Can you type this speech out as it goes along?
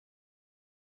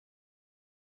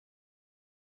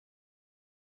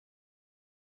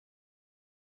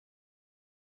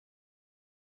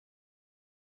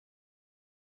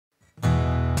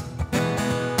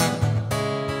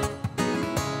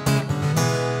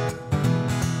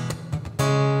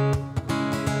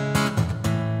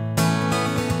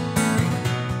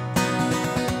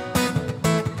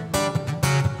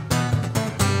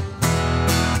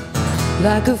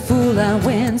Like a fool I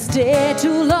went, stayed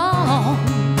too long.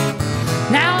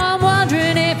 Now I'm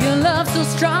wondering if your love's so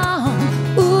strong.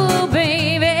 Ooh,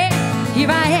 baby,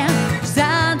 here I am,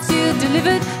 designed to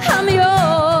deliver. I'm yours.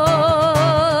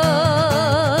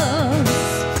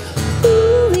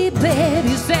 Ooh, baby,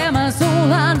 you set my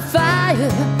soul on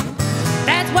fire.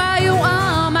 That's why you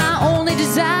are my only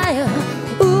desire.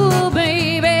 Ooh,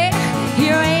 baby,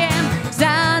 here I am,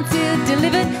 designed to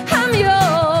deliver. I'm yours.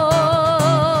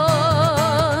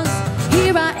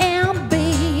 Here I am,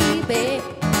 baby,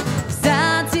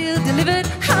 designed to deliver.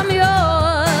 I'm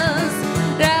yours.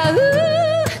 Now,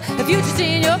 ooh, the future's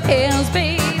in your hands,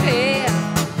 baby,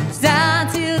 designed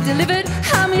to deliver.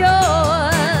 I'm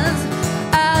yours.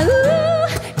 Ooh,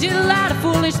 did a lot of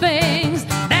foolish things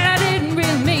that I didn't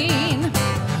really mean.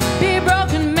 Be a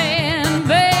broken man,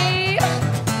 babe.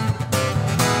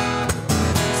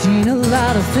 Seen a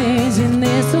lot of things in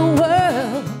this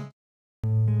world.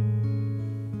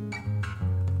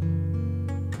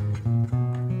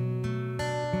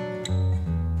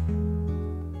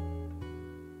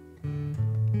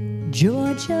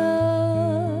 Georgia,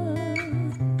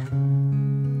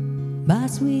 my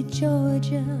sweet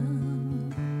Georgia,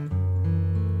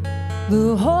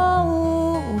 the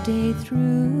whole day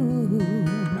through,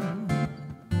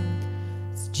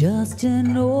 it's just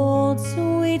an old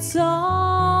sweet song.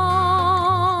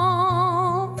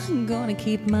 I'm gonna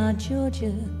keep my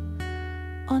Georgia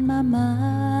on my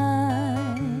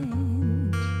mind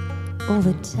all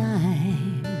the time.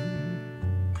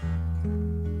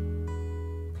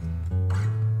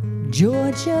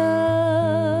 Georgia,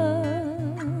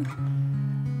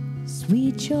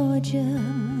 sweet Georgia,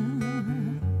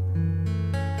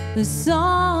 the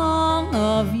song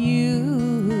of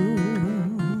you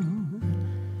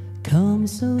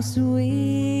comes so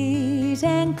sweet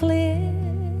and clear,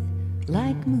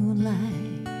 like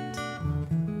moonlight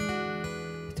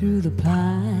through the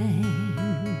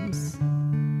pines.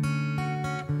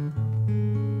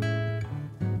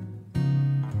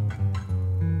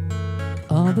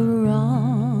 Other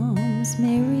arms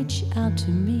may reach out to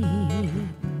me,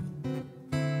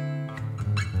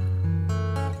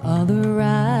 other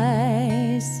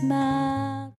eyes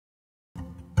smile.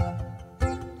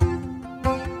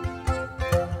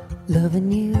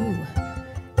 Loving you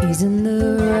isn't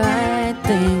the right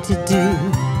thing to do.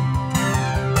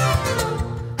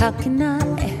 How can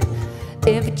I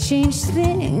ever change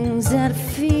things that I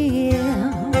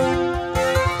feel?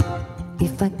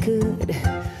 If I could,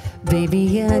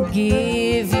 baby, I'd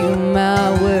give you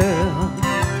my world.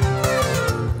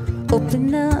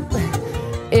 Open up,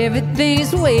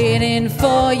 everything's waiting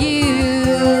for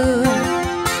you.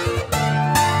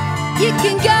 You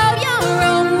can go your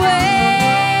own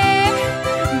way,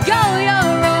 go your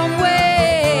own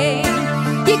way.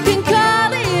 You can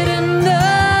call it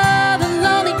another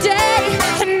lonely day,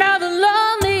 another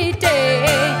lonely day.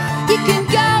 You can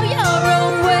go your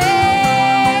own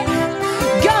way,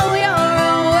 go your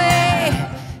own way.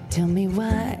 Tell me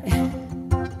why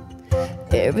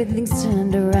everything's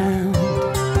turned around.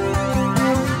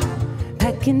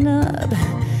 Packing up,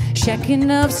 shacking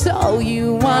up, so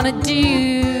you wanna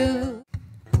do.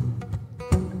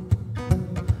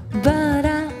 But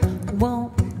I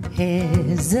won't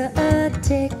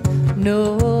hesitate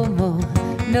no more,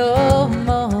 no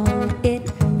more.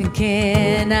 It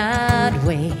cannot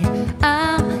wait.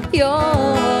 I'm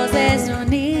yours, there's no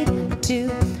need to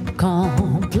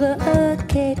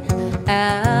complicate.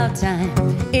 Our time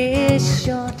is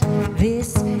short,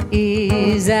 this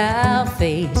is our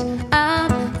fate.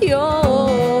 I'm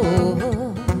yours.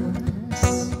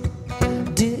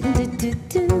 Do do do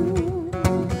do.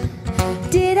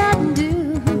 Did I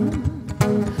do?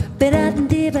 But I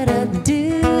did, but I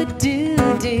do do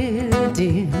do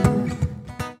do.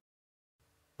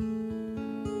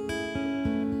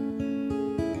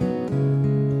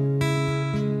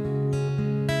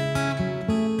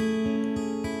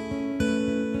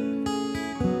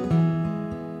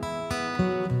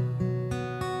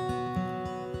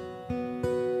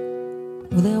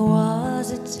 Well, there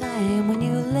was a time when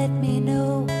you let me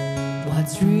know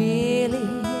what's really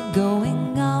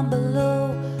going on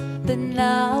below. But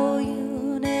now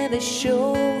you never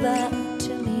show that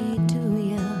to me, do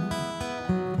ya?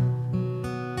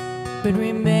 But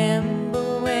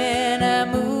remember when I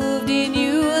moved in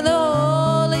you, the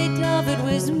holy dove it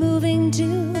was moving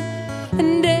too,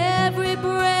 and every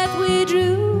breath we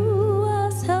drew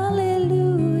was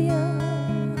hallelujah,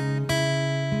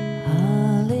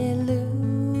 hallelujah,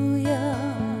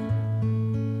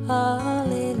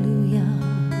 hallelujah,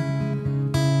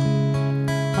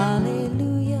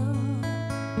 hallelujah,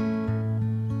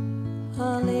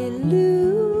 hallelujah.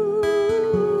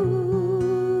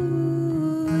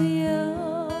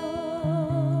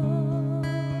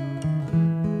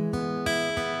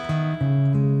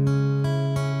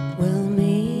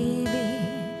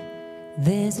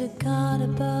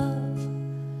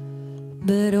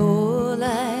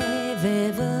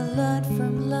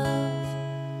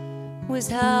 was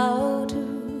how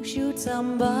to shoot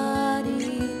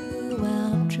somebody who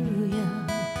outdrew you.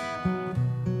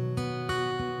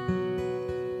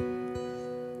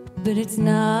 But it's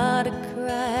not a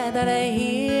cry that I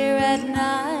hear at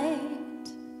night,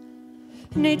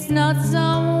 and it's not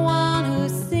someone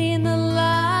who's seen the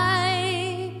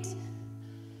light.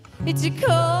 It's a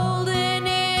cold and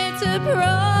it's a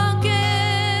pride.